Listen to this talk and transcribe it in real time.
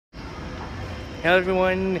Hello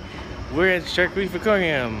everyone, we're at Shark Reef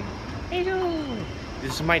Aquarium. Hello.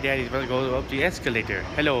 This is my dad, he's about to go up the escalator.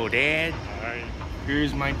 Hello Dad. Hi.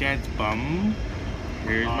 Here's my dad's bum.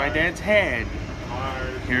 Here's my Hi. dad's head. Hi.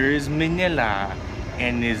 Here's Minilla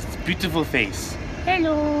and his beautiful face.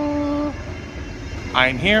 Hello.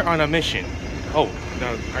 I'm here on a mission. Oh,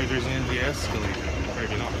 now there's in the escalator.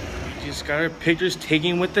 Maybe not. We just got our pictures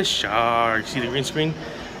taken with the shark. See the green screen?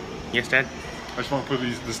 Yes, Dad? I just want to put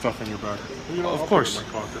this stuff in your bag. You know, Of I'll course. Put it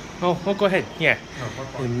in my pocket. Oh, go ahead. Yeah. No, my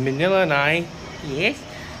pocket. And Minilla and I, yes,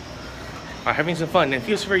 are having some fun. It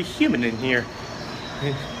feels very human in here.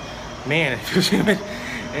 And, man, it feels human.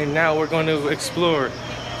 And now we're going to explore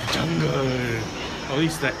the jungle, or at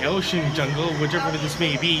least the ocean jungle, whichever this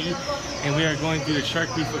may be. And we are going through the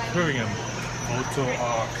Shark Reef Aquarium. Photo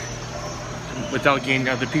arc. Without getting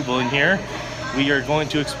other people in here, we are going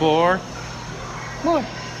to explore more.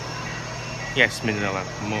 Yes, Minilla,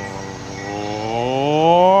 more.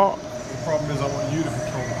 The problem is I want you to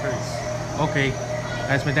control the pace. Okay,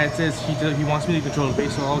 as my dad says, he wants me to control the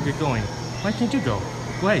pace, so I'll get going. Why can't you go?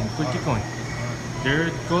 Go ahead, keep going.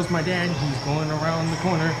 There goes my dad. He's going around the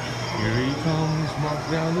corner. Here he comes, walk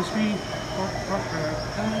down the street.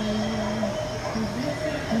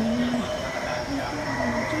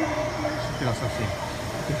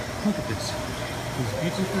 Look at this. These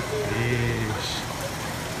beautiful fish.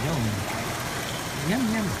 Yum. Yum,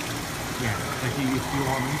 yum. Yeah, like if you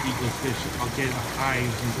want me to eat those fish, I'll get a hive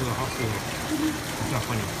into the hospital. It's not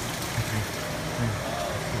funny. Okay.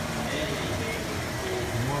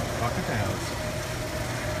 More crocodiles.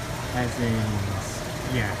 As in,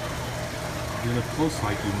 yeah. You look close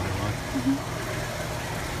like you, my love.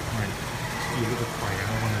 Alright, just be a little quiet. I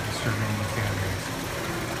don't want to disturb anyone's gatherings.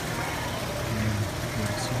 And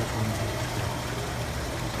yeah, so much ones.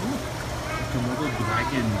 Oh, like another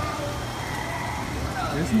dragon.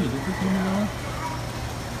 Isn't it different from Minilla?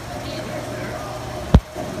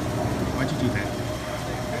 Why'd you do that?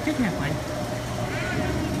 Just have fun.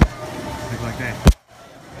 Like that.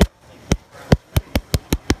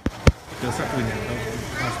 They'll start doing that. They'll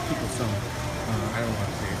cause people some, I don't know how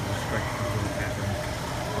to say it, they'll strike people with that.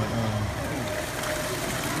 But,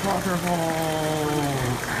 waterfall!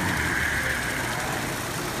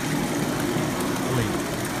 Wait.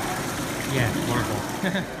 Yeah, waterfall.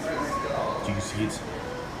 Do you see it?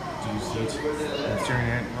 Do you see it? I'm staring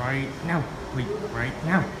at it right now. Wait, right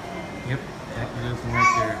now. Yep, that little thing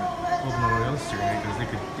right there. Oh, no one else staring at it because they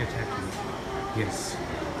could attack you. Yes,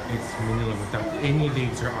 it's Minilla without any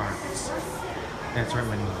legs or arms. That's right,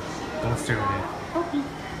 Minilla. Don't stare at it. Okay.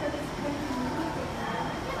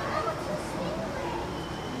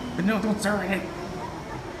 But no, don't stare at it.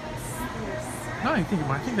 No, I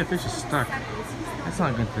think the fish is stuck. That's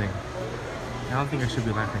not a good thing. I don't think I should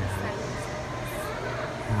be laughing at it.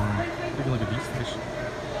 Take a look at these fish.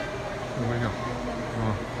 Oh, where'd it go?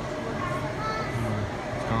 Oh.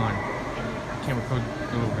 It's gone. I can't go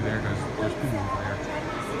over there because there's people over there.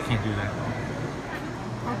 Can't do that.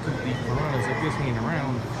 How could the piranhas like this hanging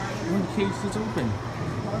around when the case is open?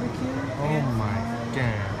 Oh my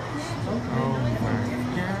god. Oh my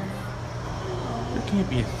god. There can't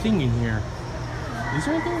be a thing in here. Is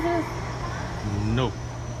there anything in here? Nope.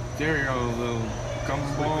 There you go, little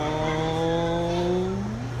gumball.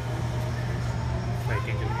 I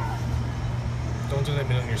can't do it. Don't do that,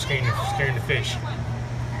 Minilla. You're scaring the fish.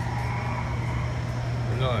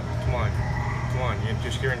 No, come on. Come on,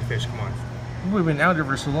 you're scaring the fish. Come on. We've been out there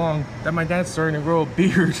for so long that my dad's starting to grow a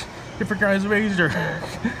beard. He forgot his razor.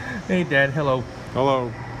 Hey, Dad. Hello.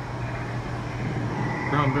 Hello.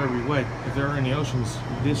 Brown very wet. If there are any oceans,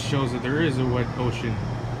 this shows that there is a wet ocean.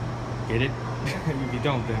 Get it? If you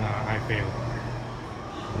don't, then I fail.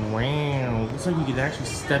 Wow, looks like you could actually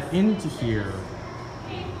step into here.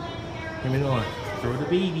 Hey, Minilla, throw the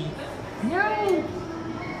baby. No!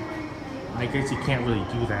 I guess you can't really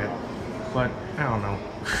do that, but I don't know.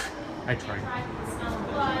 I tried.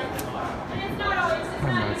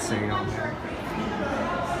 I'm not saying all that.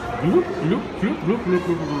 Loop, loop, loop, loop, loop,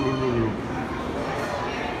 loop, loop, loop.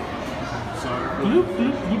 Loop,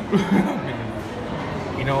 loop, loop.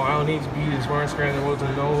 You know, I don't need to be the smartest guy in the world to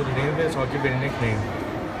know the name of it, so I'll give it a nickname.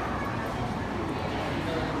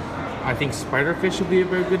 I think spiderfish would be a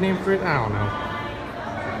very good name for it. I don't know.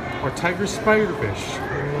 Or tiger spiderfish.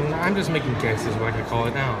 I'm just making guesses what I could call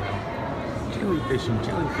it. I don't know. Jellyfishing,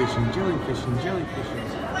 jellyfishing, jellyfishing, jellyfishing.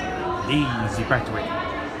 Easy, back to it.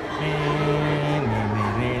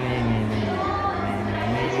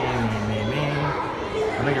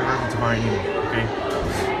 I know you're working tomorrow anyway, okay?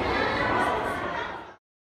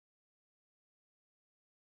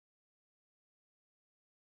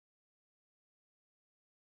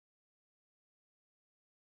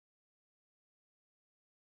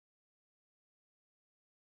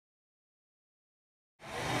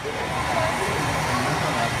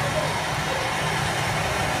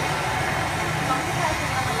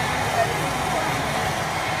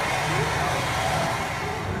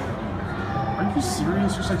 you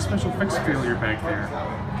serious? There's like special effects failure back there.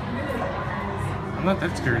 I'm not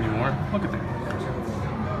that scared anymore. Look at that.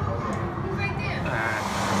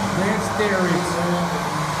 Let's stare it.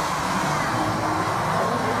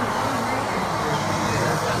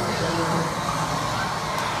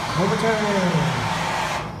 Overtime.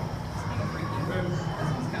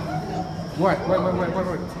 What?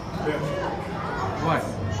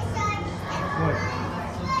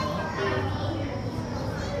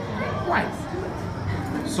 What?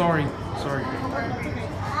 Sorry.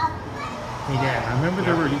 Hey Dad, I remember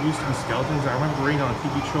there used to be skeletons. I remember reading on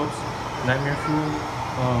TV tropes, Nightmare Fuel,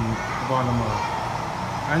 about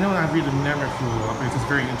I know I read the Nightmare Fuel a lot because it's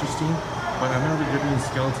very interesting, but I remember there being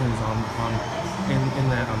skeletons in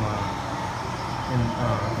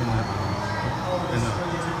the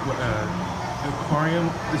aquarium.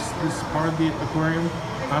 This part of the aquarium.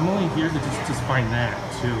 I'm only here to just find that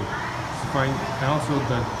too. To find, and also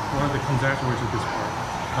the one that comes afterwards of this part.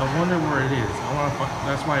 I wonder where it is.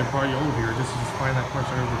 That's why I brought you over here, just to find that part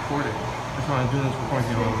so I record it. That's why I'm doing this recording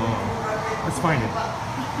all along. Let's find it.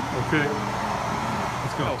 Okay.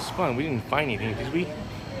 Let's go. That was fun. We didn't find anything, did we?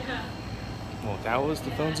 Well, that was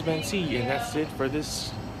the Films Event C, and that's it for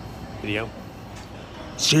this video.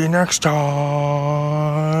 See you next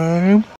time.